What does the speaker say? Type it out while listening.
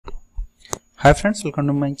Hi friends, welcome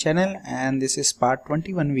to my channel, and this is part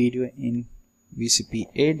 21 video in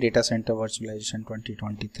VCP8 Data Center Virtualization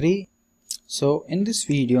 2023. So in this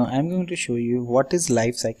video I am going to show you what is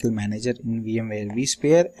Lifecycle Manager in VMware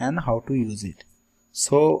vSphere and how to use it.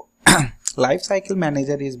 So Lifecycle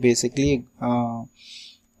Manager is basically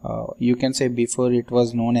you can say before it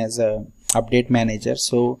was known as a update manager.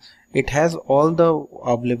 So it has all the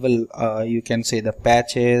available you can say the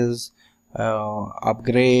patches,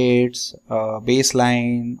 upgrades,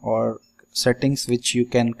 baseline or settings which you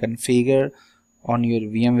can configure on your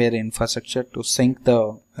VMware infrastructure to sync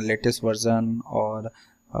the latest version or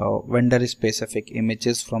vendor specific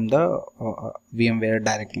images from the VMware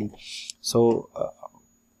directly. So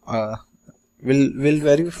we'll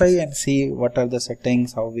verify and see what are the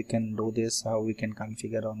settings, how we can do this, how we can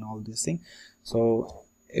configure on all these things. So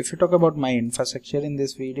if you talk about my infrastructure in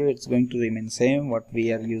this video, it's going to remain same what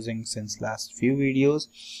we are using since last few videos.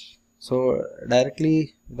 So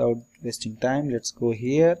directly without wasting time, let's go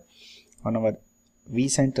here on our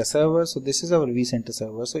vCenter server. So this is our vCenter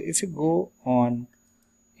server. So if you go on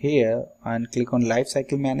here and click on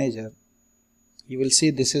Lifecycle Manager, you will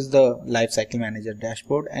see this is the Lifecycle Manager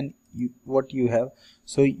dashboard, and what you have.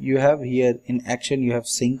 So you have here in action, you have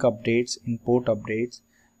sync updates, import updates,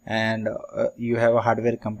 and you have a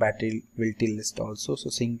hardware compatibility list also. So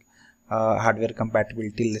sync hardware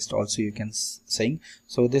compatibility list also you can sync.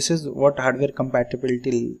 So this is what hardware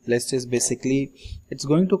compatibility list is. Basically it's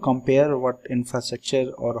going to compare what infrastructure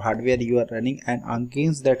or hardware you are running, and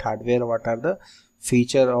against that hardware what are the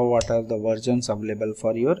feature or what are the versions available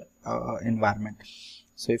for your environment.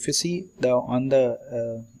 So if you see the on the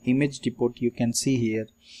image depot, you can see here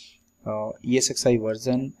ESXi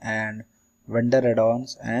version and vendor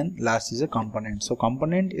add-ons, and last is a component. So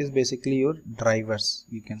component is basically your drivers,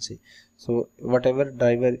 you can say. So whatever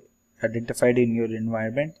driver identified in your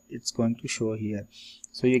environment, it's going to show here.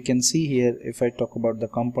 So you can see here, if I talk about the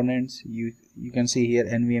components, you can see here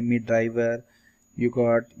NVMe driver, you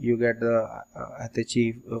get the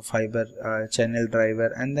HE fiber channel driver,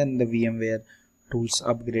 and then the VMware tools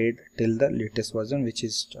upgrade till the latest version, which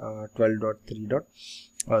is 12.3.0.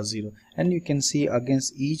 And you can see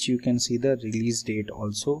against each, you can see the release date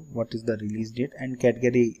also, what is the release date, and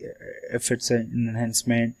category if it's an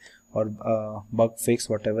enhancement or bug fix,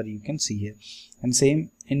 whatever you can see here. And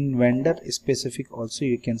same in vendor specific also,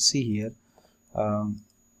 you can see here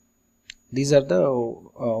these are the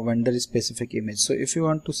vendor specific image. So if you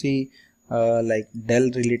want to see like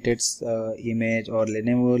Dell related image or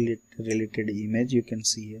Lenovo related image, you can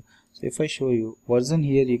see here. So if I show you version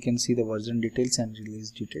here, you can see the version details and release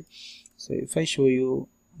detail. So if I show you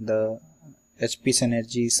the HP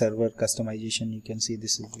Synergy server customization, you can see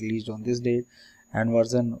this is released on this date, and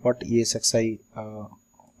version what ESXi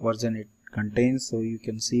version it contains. So you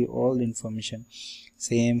can see all the information.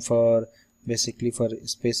 Same for basically for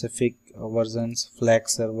specific versions, flag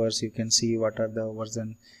servers, you can see what are the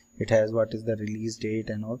version it has, what is the release date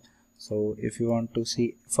and all. So if you want to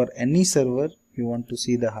see for any server, you want to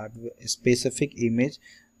see the hardware specific image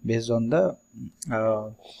based on the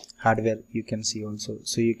hardware, you can see also.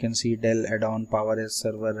 So you can see Dell add-on PowerS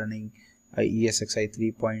server running ESXi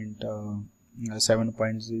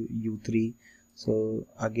 3.7.U3. so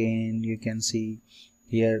again you can see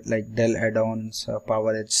here like Dell add-ons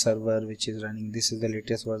PowerEdge server which is running, this is the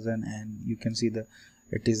latest version, and you can see the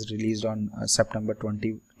it is released on September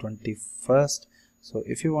 21st. So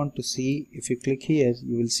if you want to see, if you click here,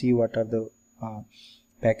 you will see what are the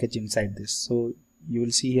package inside this. So you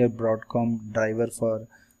will see here Broadcom driver for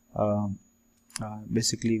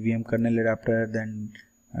basically VM kernel adapter, then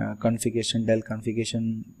configuration Dell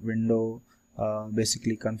configuration window,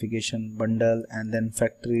 basically configuration bundle, and then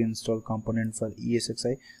factory install component for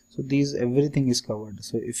ESXi. So these everything is covered.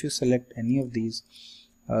 So if you select any of these,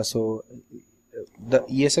 so the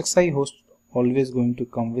ESXi host always going to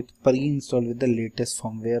come with pre-installed with the latest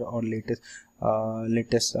firmware or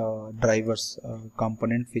latest drivers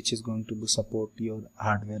component which is going to support your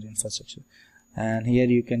hardware infrastructure. And here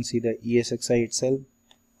you can see the ESXi itself.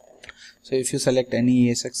 So if you select any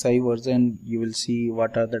ESXi version, you will see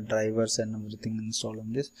what are the drivers and everything installed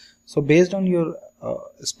on this. So based on your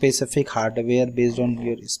specific hardware, based on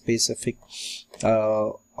your specific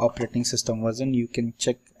operating system version, you can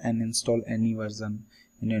check and install any version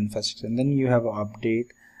in your infrastructure. And then you have an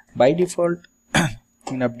update. By default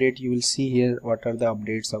in update, you will see here what are the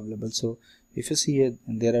updates available. So if you see here,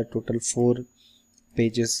 there are total 4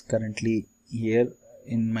 pages currently here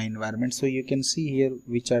in my environment. So you can see here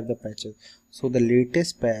which are the patches. So the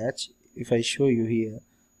latest patch, if I show you here,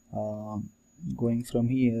 going from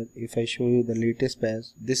here, if I show you the latest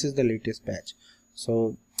patch, this is the latest patch.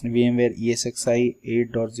 So VMware ESXi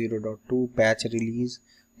 8.0.2 patch release.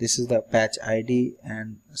 This is the patch ID,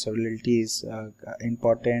 and severity is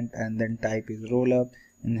important, and then type is rollup,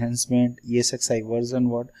 enhancement, ESXi version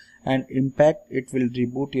what, and impact, it will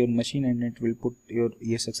reboot your machine and it will put your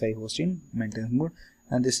ESXi host in maintenance mode,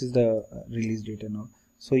 and this is the release date and all.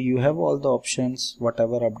 So you have all the options,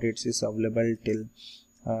 whatever updates is available till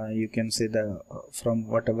you can say the from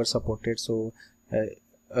whatever supported. So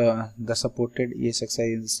the supported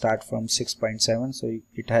ESXi start from 6.7, so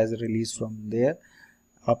it has released from there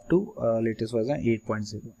up to latest version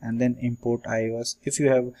 8.0, and then import iOS. If you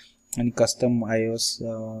have any custom iOS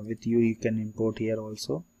with you, you can import here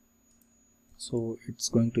also. So it's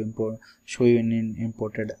going to show you in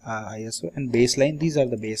imported ISO and baseline. These are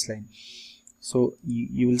the baseline. So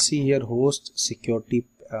you will see here host security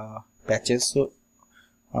patches. So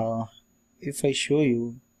if I show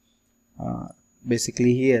you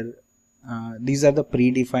basically here, these are the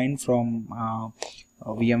predefined from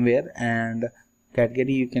VMware, and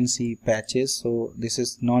category you can see patches. So this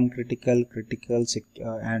is non-critical, critical,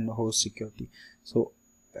 and host security. So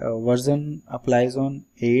version applies on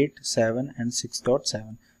 8, 7 and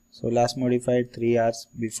 6.7. so last modified 3 hours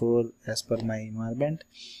before as per my environment.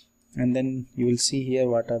 And then you will see here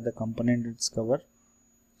what are the components it's cover.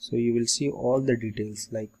 So you will see all the details,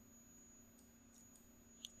 like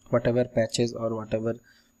whatever patches or whatever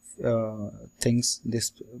things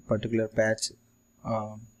this particular patch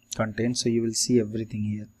contains. So you will see everything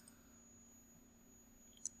here.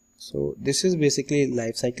 So this is basically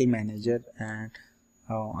Lifecycle Manager, and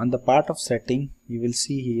on the part of setting you will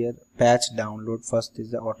see here patch download. First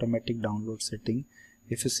is the automatic download setting.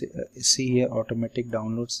 If you see here, automatic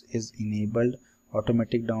downloads is enabled.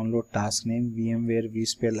 Automatic download task name VMware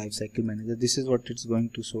vSphere Lifecycle Manager. This is what it's going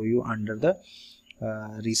to show you under the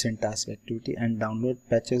recent task activity. And download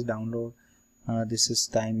patches download, this is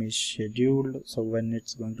time is scheduled, so when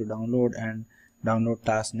it's going to download. And download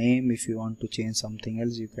task name, if you want to change something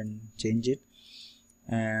else you can change it.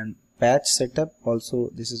 And patch setup also,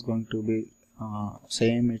 this is going to be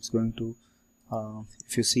same. It's going to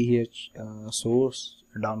if you see here source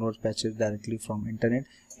download patches directly from internet.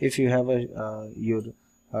 If you have a your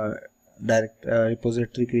direct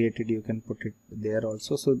repository created, you can put it there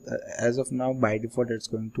also. So as of now by default it's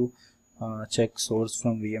going to check source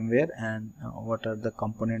from VMware, and what are the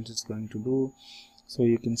components it's going to do. So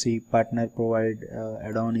you can see partner provide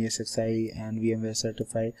add-on ESXi and VMware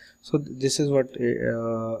certified. So this is what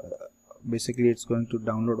basically it's going to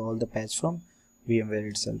download all the patch from VMware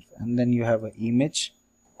itself. And then you have an image.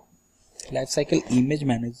 Lifecycle image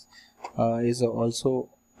manage is also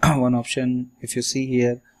one option. If you see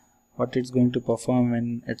here what it's going to perform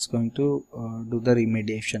when it's going to do the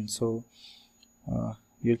remediation. So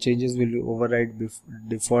your changes will override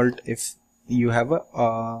default if you have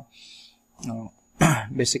a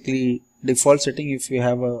basically default setting. If you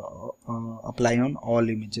have a apply on all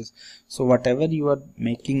images, so whatever you are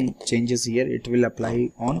making changes here, it will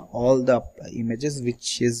apply on all the images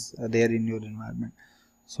which is there in your environment.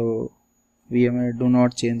 So VMware do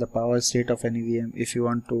not change the power state of any VM. If you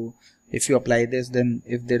want to, if you apply this, then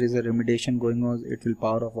if there is a remediation going on, it will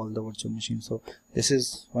power off all the virtual machines. So this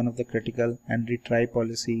is one of the critical. And retry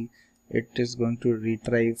policy, it is going to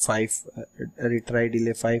retry retry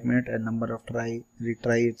delay 5 minutes, and number of retry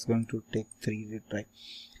it's going to take 3 retry.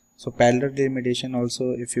 So parallel remediation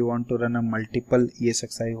also, if you want to run a multiple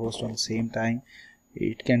ESXi host on the same time,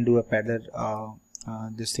 it can do a parallel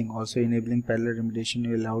this thing also. Enabling parallel remediation,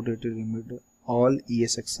 you allowed it to remove all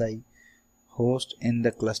ESXi host in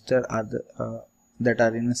the cluster are the that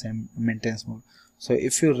are in the same maintenance mode. So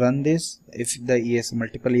if you run this, if the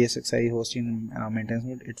multiple ESXi host in maintenance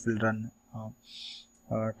mode, it will run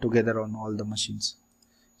together on all the machines.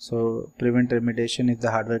 So prevent remediation if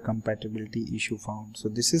the hardware compatibility issue found. So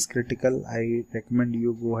this is critical. I recommend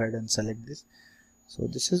you go ahead and select this. So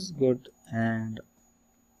this is good. And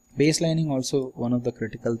baselining also one of the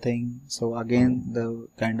critical thing. So again the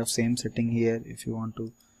kind of same setting here. If you want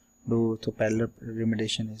to do, so parallel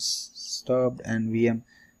remediation is stopped. And VM,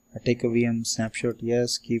 take a VM snapshot,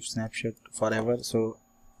 yes, keep snapshot forever. So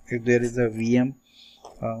if there is a VM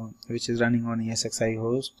which is running on ESXi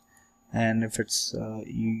host, and if it's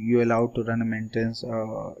you allowed to run a maintenance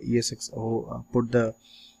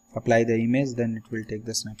apply the image, then it will take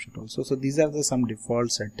the snapshot also. So these are the some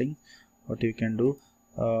default setting what you can do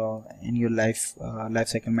in your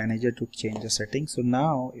lifecycle manager to change the setting. So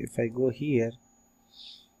now if I go here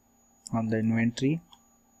on the inventory,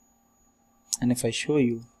 and if I show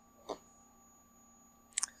you,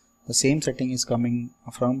 the same setting is coming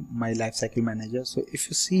from my lifecycle manager. So if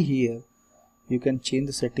you see here, you can change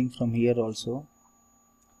the setting from here also.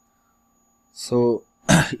 So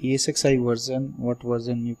ESXi version, what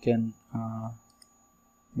version you can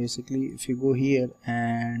basically, if you go here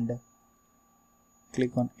and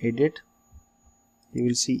click on edit, you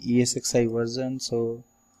will see ESXi version. So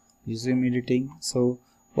resume editing. So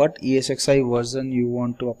what ESXi version you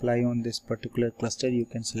want to apply on this particular cluster, you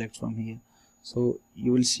can select from here. So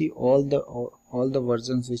you will see all the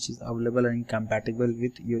versions which is available and compatible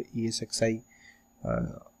with your ESXi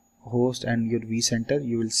host and your vCenter,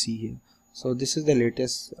 you will see here. So this is the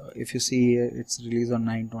latest. If you see here, it's released on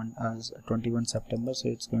 21 September. So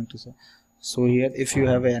it's going to say, so here if you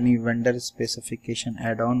have any vendor specification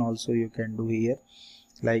add-on also you can do here.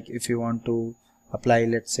 Like if you want to apply,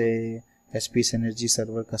 let's say, SP Synergy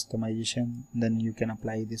server customization, then you can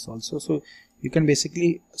apply this also. So you can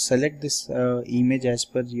basically select this image as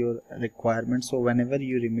per your requirement. So whenever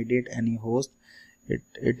you remediate any host,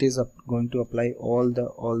 it is going to apply all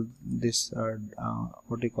this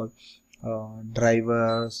what you call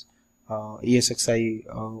drivers, ESXi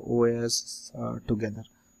OS together.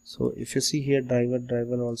 So if you see here,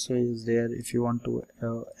 driver also is there. If you want to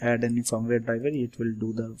add any firmware driver, it will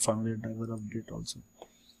do the firmware driver update also.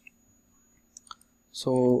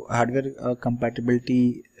 So hardware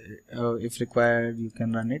compatibility, if required, you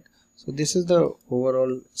can run it. So this is the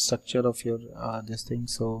overall structure of your this thing.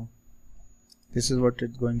 So this is what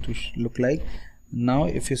it's going to look like. Now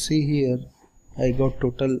if you see here, I got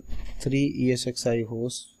total 3 ESXi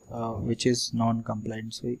hosts which is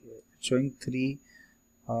non-compliant. So it's showing 3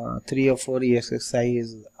 or 4 ESXi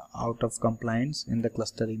is out of compliance in the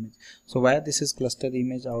cluster image. So why this is cluster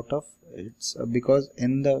image out of, it's because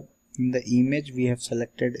in the image we have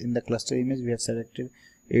selected, in the cluster image we have selected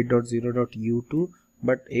 8.0.u2,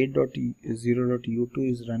 but 8.0.u2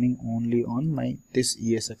 is running only on this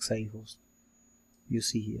ESXi host. You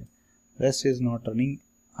see here, rest is not running,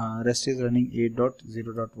 rest is running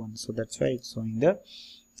 8.0.1. so that's why it's showing the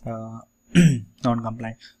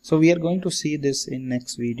non-compliant. So we are going to see this in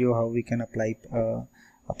next video, how we can apply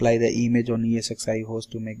the image on ESXi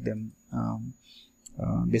host to make them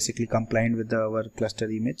basically compliant with our cluster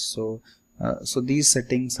image. So so these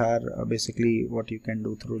settings are basically what you can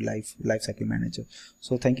do through Lifecycle Manager.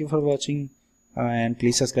 So thank you for watching, and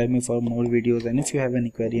please subscribe me for more videos, and if you have any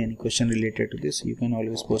query, any question related to this, you can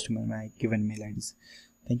always post me my given mail IDs.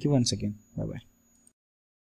 Thank you once again. Bye bye.